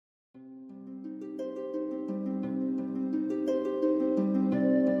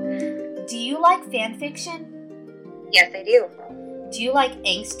like fan fiction? Yes, I do. Do you like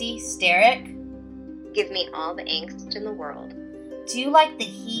angsty hysteric? Give me all the angst in the world. Do you like the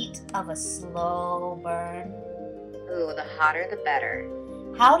heat of a slow burn? Ooh, the hotter the better.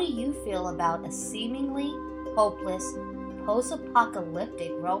 How do you feel about a seemingly hopeless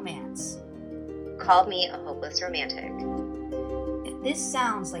post-apocalyptic romance? Call me a hopeless romantic. If this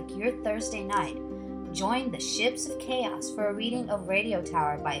sounds like your Thursday night, join the Ships of Chaos for a reading of Radio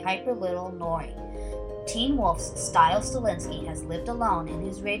Tower by Hyper Little Nori. Teen Wolf's Style Stilinski has lived alone in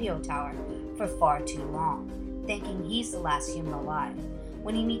his radio tower for far too long, thinking he's the last human alive,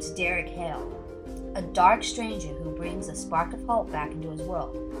 when he meets Derek Hale, a dark stranger who brings a spark of hope back into his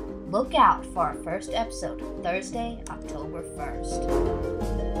world. Look out for our first episode, Thursday, October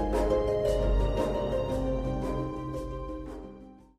 1st.